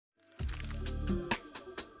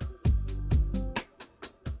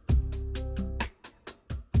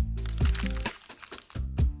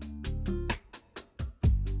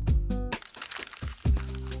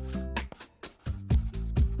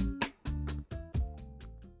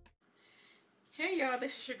y'all,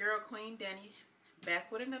 this is your girl Queen Dani,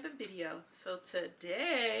 back with another video. So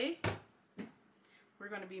today we're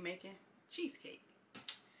going to be making cheesecake.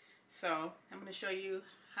 So I'm going to show you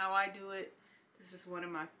how I do it. This is one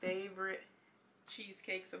of my favorite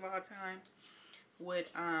cheesecakes of all time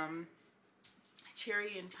with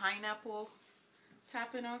cherry and pineapple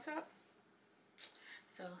topping on top.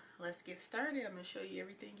 So let's get started. I'm going to show you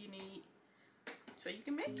everything you need so you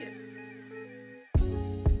can make it.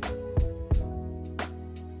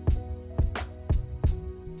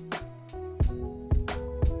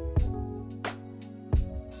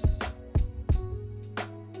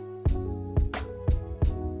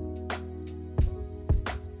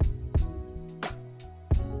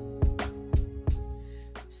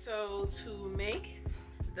 So to make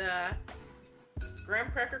the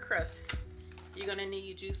graham cracker crust, you're gonna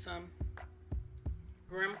need you some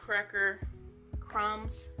graham cracker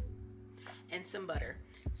crumbs and some butter.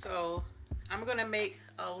 So I'm gonna make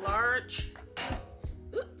a large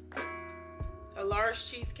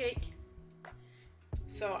cheesecake.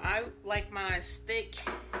 So I like mine thick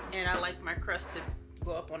and I like my crust to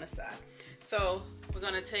go up on the side. So we're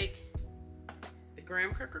gonna take the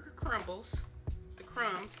graham cracker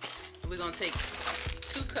crumbs, and we're gonna take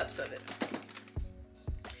 2 cups of it.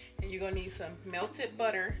 And you're gonna need some melted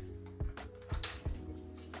butter.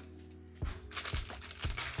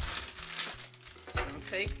 So I'm gonna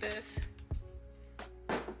take this.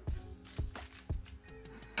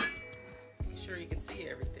 Make sure you can see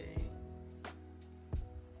everything.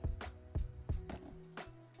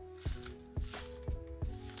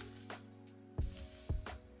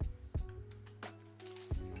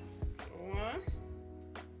 So 1.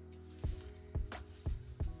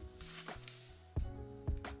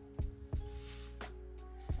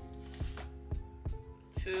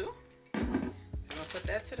 2. So I'm gonna put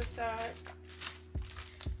that to the side,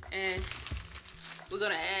 and we're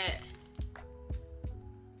gonna add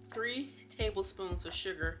 3 tablespoons of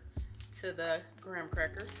sugar to the graham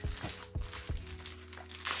crackers.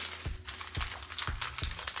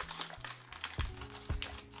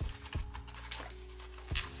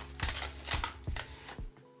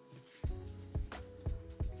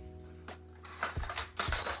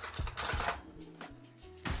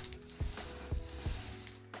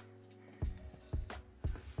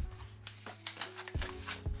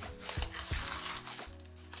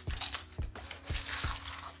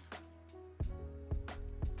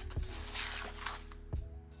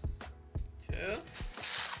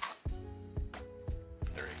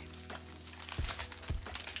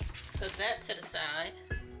 Put that to the side.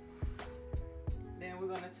 Then we're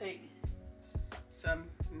going to take some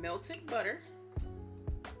melted butter,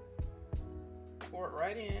 pour it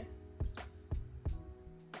right in,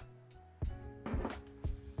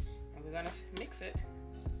 and we're going to mix it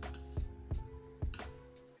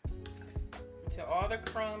until all the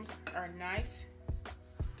crumbs are nice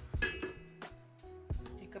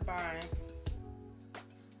and combined.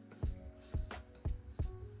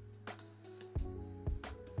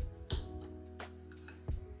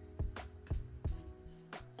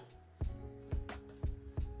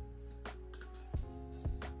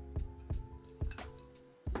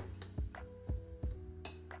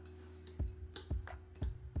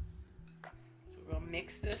 We're gonna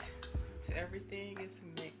mix this till everything is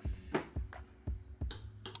mixed.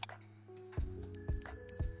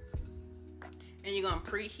 And you're gonna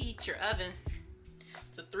preheat your oven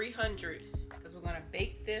to 300 because we're gonna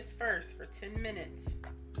bake this first for 10 minutes.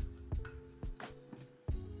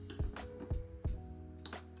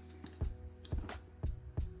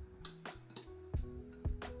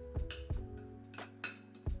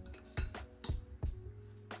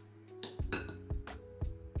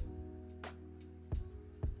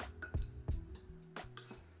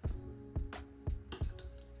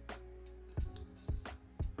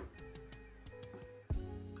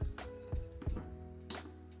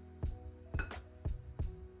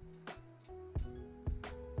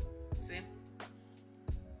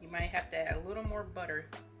 You might have to add a little more butter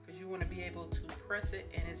because you want to be able to press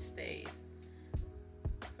it and it stays.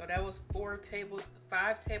 So that was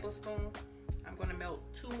 5 tablespoons. I'm going to melt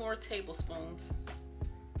 2 more tablespoons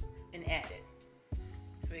and add it.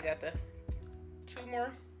 So we got the 2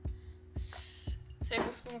 more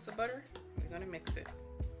tablespoons of butter. We're going to mix it.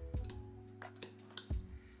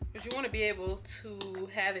 Because you want to be able to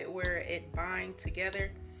have it where it binds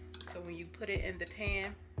together. So when you put it in the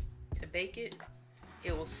pan to bake it,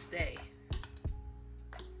 it will stay.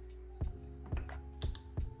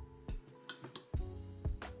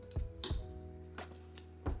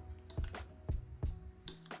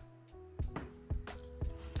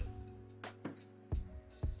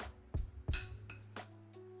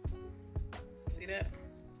 that?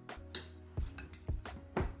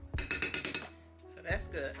 So that's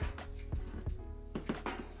good.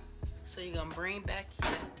 So you're gonna bring back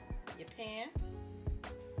your pan,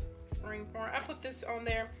 spring form. I put this on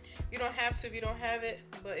there. You don't have to if you don't have it,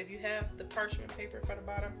 but if you have the parchment paper for the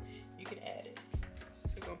bottom, you can add it.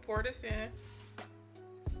 So we're gonna pour this in.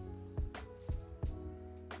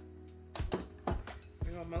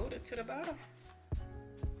 We're gonna mold it to the bottom.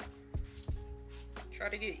 Try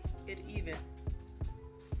to get it even.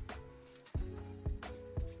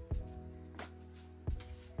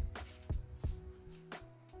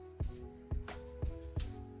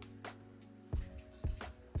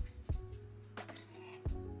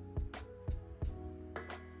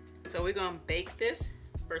 So we're gonna bake this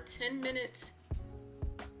for 10 minutes.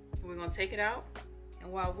 We're gonna take it out, and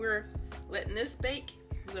while we're letting this bake,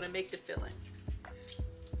 we're gonna make the filling.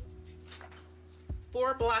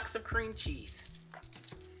 4 blocks of cream cheese.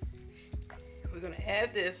 We're gonna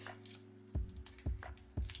add this.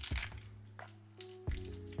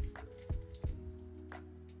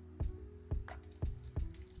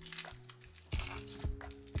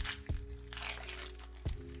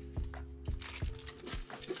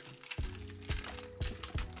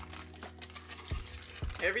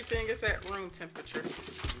 Everything is at room temperature.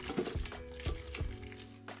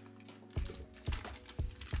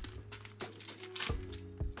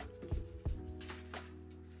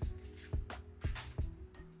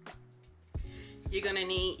 You're gonna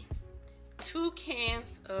need 2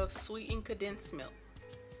 cans of sweetened condensed milk.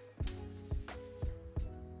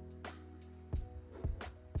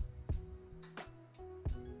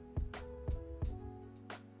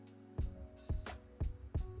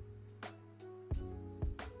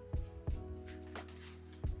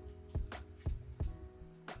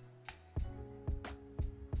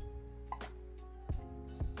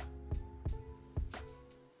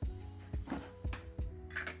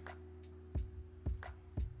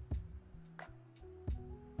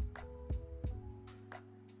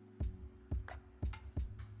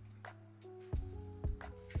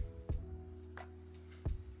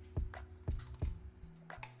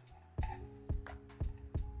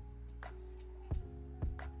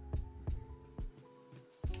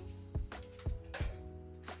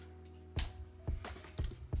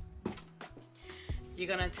 You're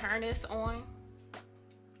gonna turn this on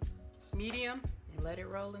medium and let it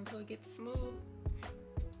roll until it gets smooth.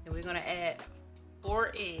 And we're gonna add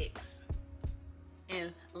 4 eggs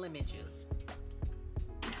and lemon juice.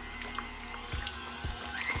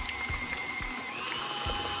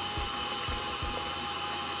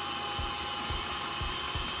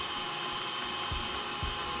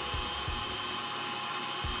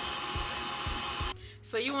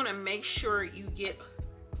 So you wanna make sure you get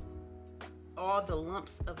all the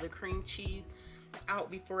lumps of the cream cheese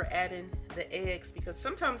out before adding the eggs, because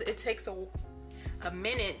sometimes it takes a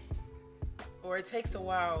minute, or it takes a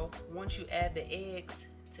while once you add the eggs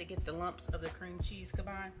to get the lumps of the cream cheese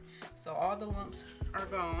combined. So all the lumps are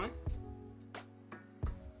gone.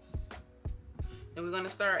 Then we're going to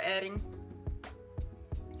start adding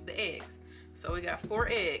the eggs. So we got 4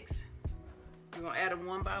 eggs. We're going to add them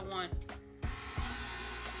one by one.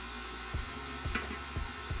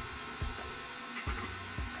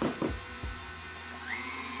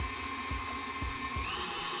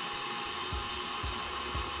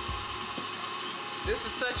 This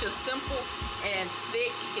is such a simple and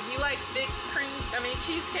thick. If you like thick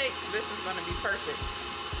cheesecake, this is going to be perfect.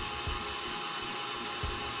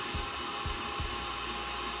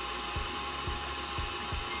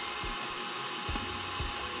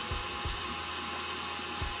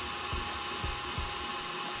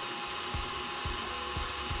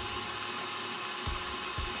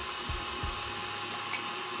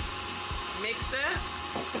 Mix that.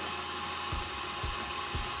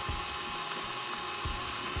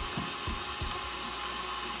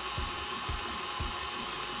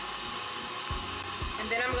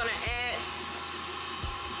 Then I'm going to add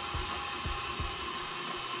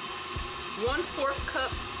 1/4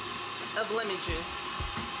 cup of lemon juice.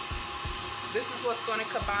 This is what's going to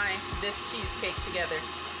combine this cheesecake together.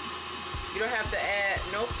 You don't have to add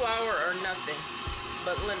no flour or nothing,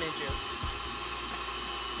 but lemon juice.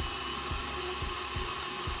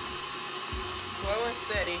 Slow and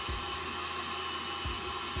steady.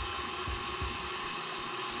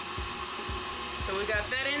 So we got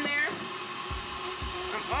that in there.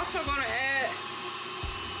 I'm also going to add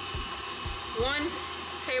 1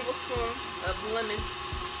 tablespoon of lemon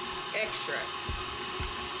extract.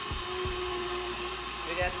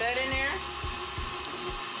 We got that in there.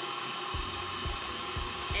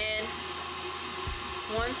 And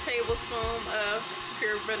 1 tablespoon of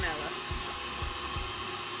pure vanilla.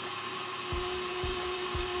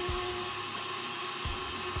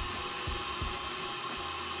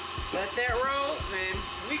 Let that roll, and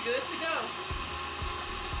we good to go.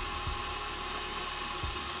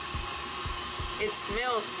 It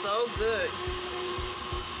smells so good.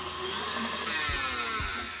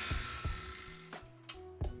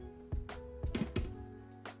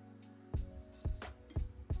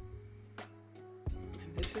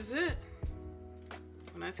 And this is it.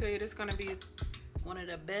 When I tell you this is gonna be one of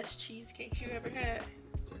the best cheesecakes you ever had.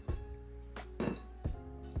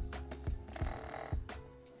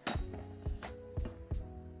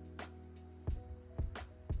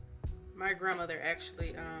 My grandmother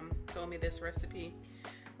actually told me this recipe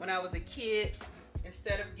when I was a kid.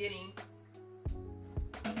 Instead of getting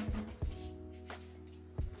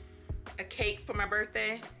a cake for my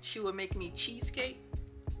birthday, she would make me cheesecake,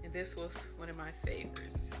 and this was one of my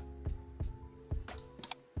favorites.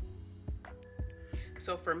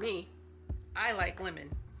 So for me, I like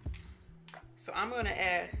lemon, so I'm gonna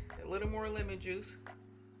add a little more lemon juice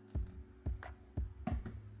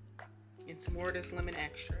and some more of this lemon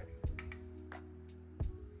extract.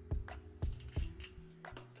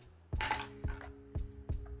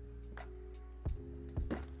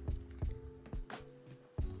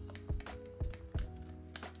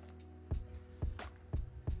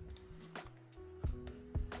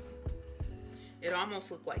 It almost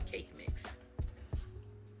looked like cake mix.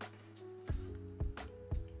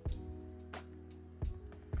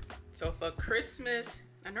 So for Christmas,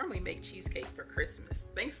 I normally make cheesecake for Christmas,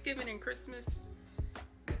 Thanksgiving and Christmas.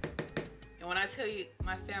 And when I tell you,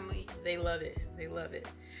 my family, they love it. They love it.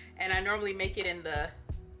 And I normally make it in the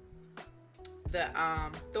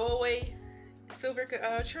throwaway silver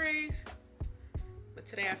trays. But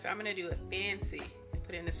today I said I'm gonna do it fancy and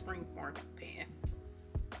put it in a springform pan.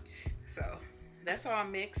 So that's all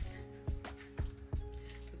mixed.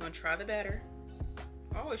 We're gonna try the batter.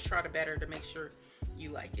 Always try the batter to make sure you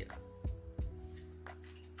like it.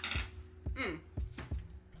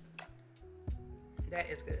 That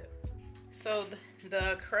is good. So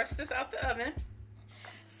the crust is out the oven.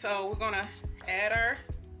 So we're gonna add our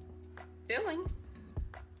filling.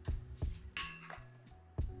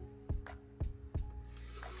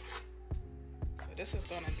 So this is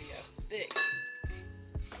gonna be a thick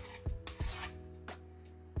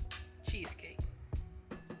cheesecake.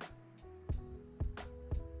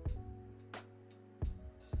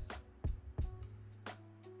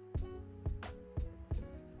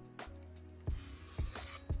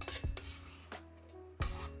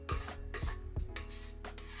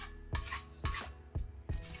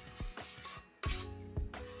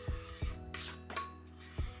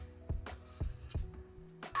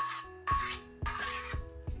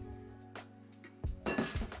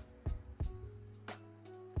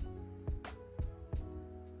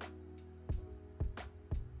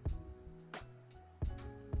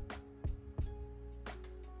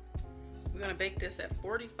 We're gonna bake this at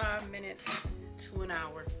 45 minutes to an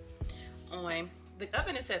hour. The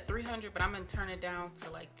oven is at 300, but I'm gonna turn it down to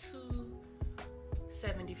like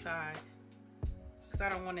 275 because I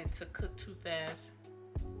don't want it to cook too fast.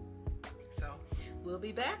 So we'll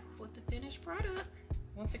be back with the finished product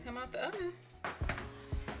once it come out the oven.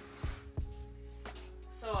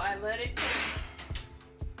 So I let it cook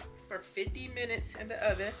for 50 minutes in the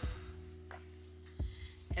oven,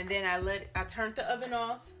 and then I turned the oven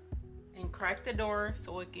off and crack the door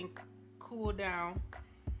so it can cool down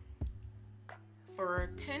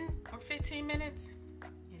for 10 or 15 minutes.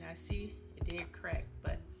 And I see it did crack,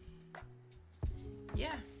 but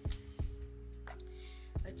yeah,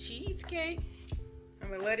 a cheesecake.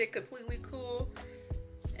 I'm gonna let it completely cool,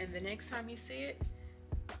 and the next time you see it,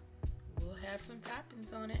 we'll have some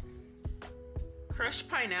toppings on it. Crushed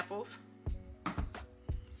pineapples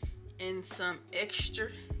and some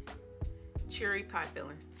extra cherry pie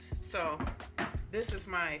filling. So this is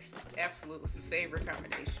my absolute favorite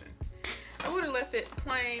combination. I would have left it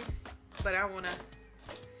plain, but I want to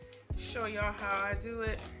show y'all how I do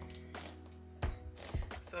it.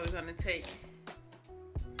 So we're going to take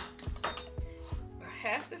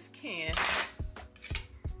half this can,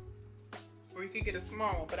 or you could get a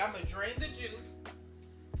small one, but I'm going to drain the juice.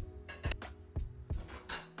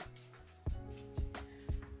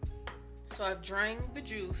 So I've drained the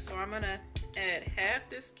juice, so I'm going to add half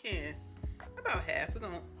this can, about half. We're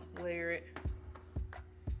gonna layer it.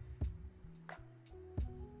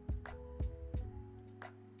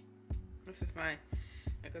 This is my,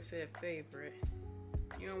 like I said, favorite.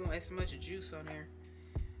 You don't want as much juice on there.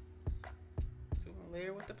 So we're gonna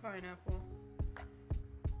layer with the pineapple.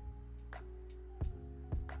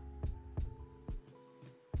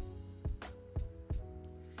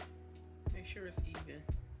 Make sure it's even.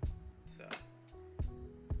 So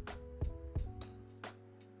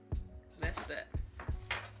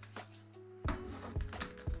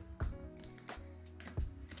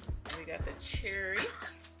got the cherry.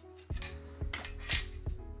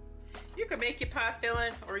 You can make your pie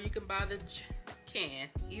filling or you can buy the can.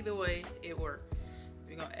 Either way, it works.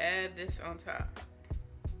 We're gonna add this on top.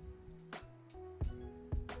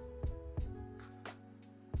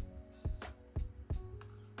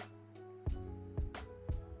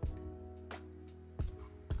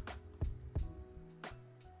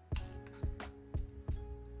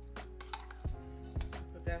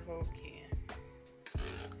 Put that whole can.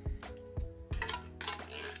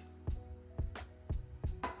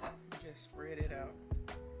 Just spread it out.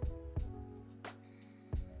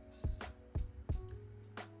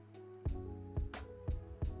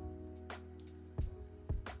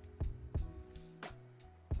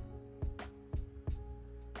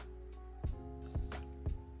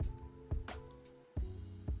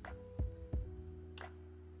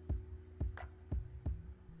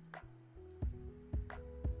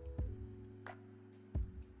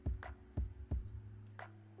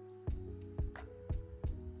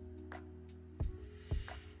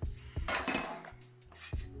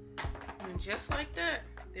 And just like that,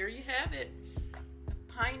 there you have it.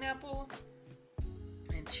 Pineapple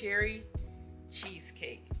and cherry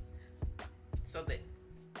cheesecake. And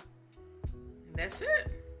that's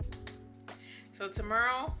it. So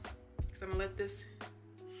tomorrow, because I'm gonna let this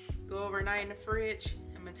go overnight in the fridge,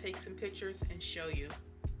 I'm gonna take some pictures and show you